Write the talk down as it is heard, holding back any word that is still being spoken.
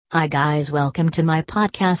Hi guys, welcome to my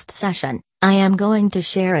podcast session. I am going to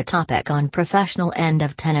share a topic on professional end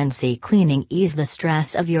of tenancy cleaning. Ease the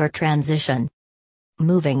stress of your transition.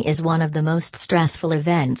 Moving is one of the most stressful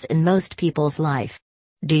events in most people's life.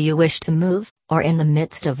 Do you wish to move, or in the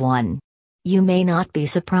midst of one? You may not be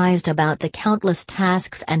surprised about the countless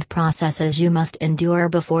tasks and processes you must endure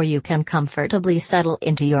before you can comfortably settle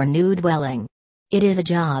into your new dwelling. It is a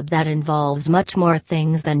job that involves much more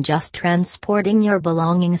things than just transporting your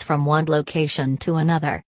belongings from one location to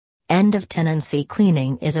another. End of tenancy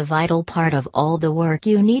cleaning is a vital part of all the work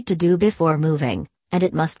you need to do before moving, and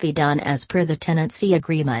it must be done as per the tenancy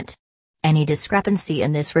agreement. Any discrepancy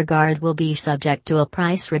in this regard will be subject to a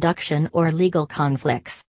price reduction or legal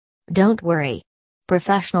conflicts. Don't worry.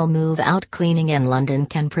 Professional move-out cleaning in London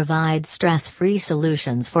can provide stress-free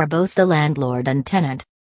solutions for both the landlord and tenant.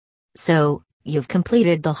 So, you've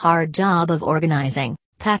completed the hard job of organizing,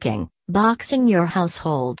 packing, boxing your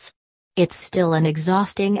households. It's still an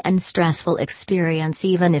exhausting and stressful experience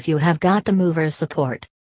even if you have got the mover's support.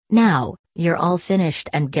 Now, you're all finished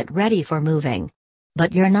and get ready for moving.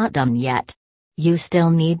 But you're not done yet. You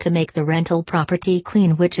still need to make the rental property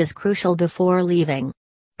clean, which is crucial before leaving.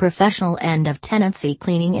 Professional end of tenancy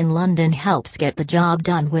cleaning in London helps get the job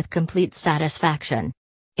done with complete satisfaction.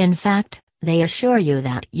 In fact, they assure you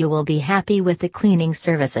that you will be happy with the cleaning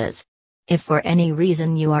services. If for any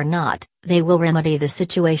reason you are not, they will remedy the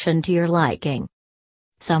situation to your liking.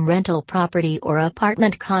 Some rental property or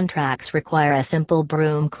apartment contracts require a simple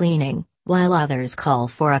broom cleaning, while others call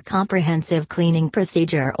for a comprehensive cleaning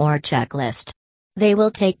procedure or checklist. They will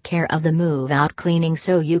take care of the move-out cleaning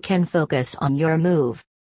so you can focus on your move.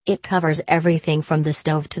 It covers everything from the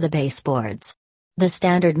stove to the baseboards. The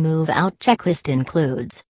standard move-out checklist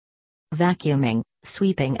includes vacuuming,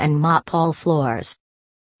 sweeping and mop all floors,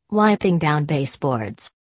 wiping down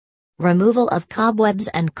baseboards, removal of cobwebs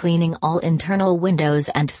and cleaning all internal windows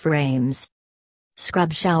and frames,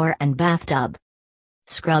 scrub shower and bathtub,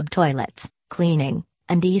 scrub toilets, cleaning,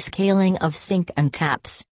 and descaling of sink and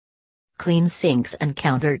taps, clean sinks and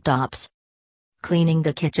countertops, cleaning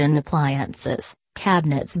the kitchen appliances,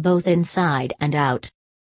 cabinets both inside and out,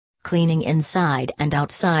 cleaning inside and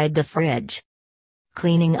outside the fridge,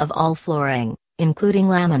 cleaning of all flooring, including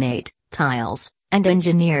laminate, tiles, and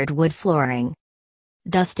engineered wood flooring,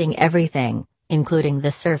 dusting everything, including the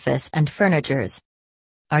surface and furnitures.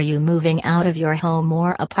 Are you moving out of your home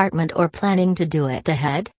or apartment or planning to do it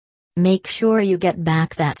ahead? Make sure you get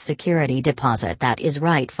back that security deposit that is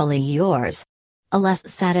rightfully yours. A less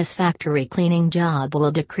satisfactory cleaning job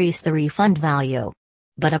will decrease the refund value.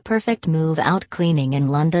 But a perfect move-out cleaning in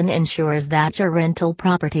London ensures that your rental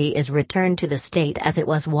property is returned to the state as it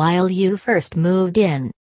was while you first moved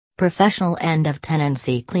in. Professional end of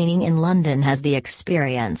tenancy cleaning in London has the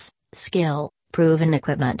experience, skill, proven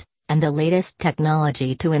equipment, and the latest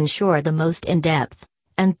technology to ensure the most in-depth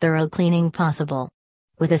and thorough cleaning possible.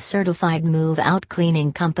 With a certified move-out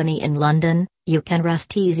cleaning company in London, you can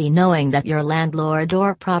rest easy knowing that your landlord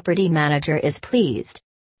or property manager is pleased.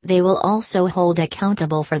 They will also hold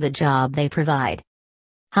accountable for the job they provide.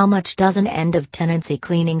 How much does an end of tenancy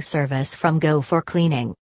cleaning service from go for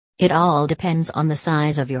cleaning? It all depends on the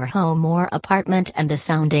size of your home or apartment and the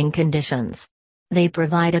surrounding conditions. They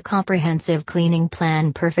provide a comprehensive cleaning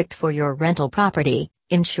plan perfect for your rental property,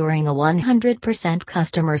 ensuring a 100%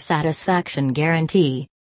 customer satisfaction guarantee.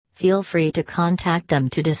 Feel free to contact them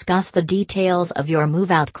to discuss the details of your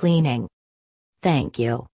move-out cleaning. Thank you.